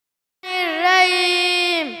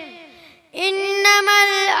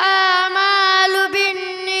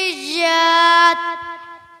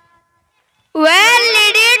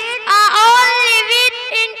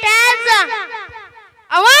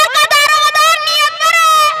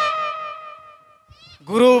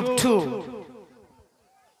Group 2.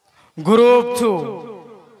 Group 2.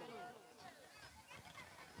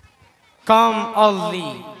 Come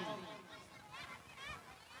early.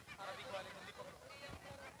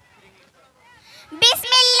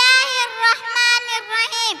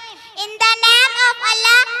 Bismillahirrahmanirrahim. In the name of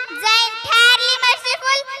Allah, the entirely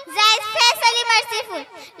merciful, the especially merciful.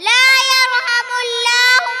 La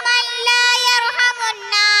yarhamullahu man la yarhamun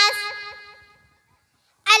nas.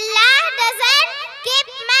 Allah doesn't keep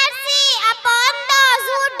mercy upon those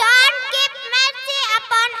who don't keep mercy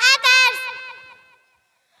upon others.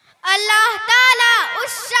 अल्लाह ताला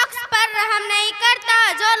उस शख्स पर रहम नहीं करता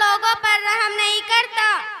जो लोगों पर रहम नहीं करता।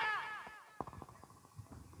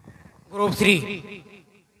 Group 3.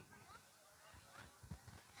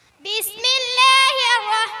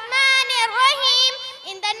 Bismillahirrahmanirrahim.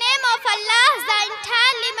 In the name of Allah, the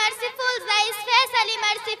entirely merciful, the especially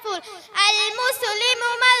merciful. Al-Muslimu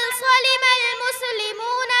mal salima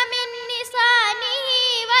al-Muslimuna min lisanihi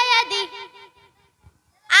wa yadihi.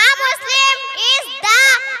 A Muslim is the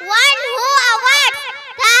one who avoids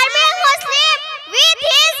harming Muslim with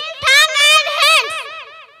his tongue and hands.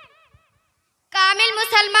 कामिल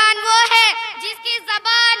मुसलमान वो है जिसकी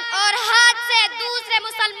ज़बान और हाथ से दूसरे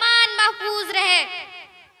मुसलमान महफूज रहे।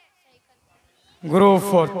 Group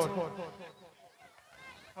 4.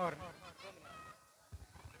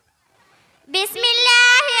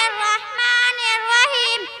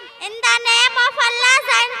 Bismillahirrahmanirrahim. In the name of Allah,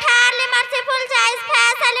 the entirely merciful, the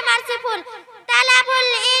especially merciful.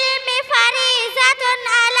 Talabul ilmi farizatun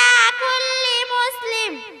ala kulli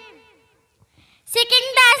Muslim. Seeking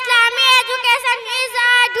the Islamic education is a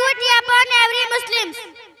duty upon every Muslim.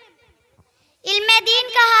 इल्म दीन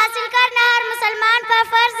का हासिल करना हर मुसलमान पर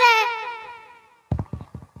फर्ज है।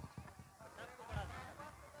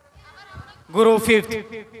 Group 5.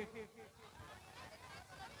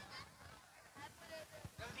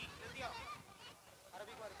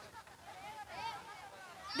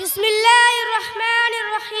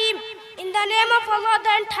 Bismillahirrahmanirrahim. In the name of Allah,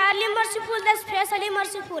 the entirely merciful, the especially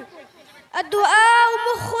merciful. Ad-du'a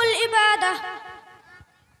mukhul ibadah.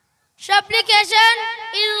 Supplication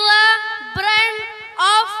is the brain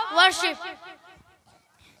of worship.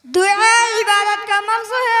 दुआ इबादत का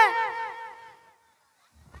मकसद है।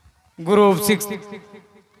 Group 6.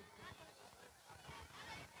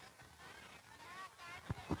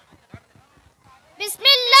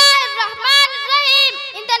 Bismillahirrahmanirrahim.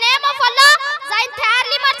 In the name of Allah, the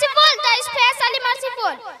entirely merciful, the especially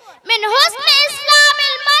merciful. Min husn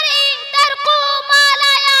Islamil mar'i tarku ma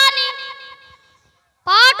la yani.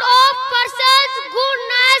 Part of person's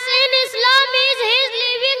goodness in Islam is his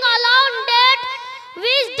leaving alone that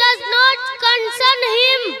which does not concern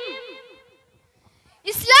him.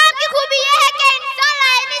 इस्लाम की खूबी यह है कि इंसान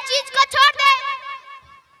लायनी चीज को छोड़ दे।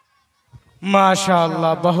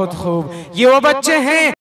 माशाअल्लाह, बहुत खूब। ये वो बच्चे हैं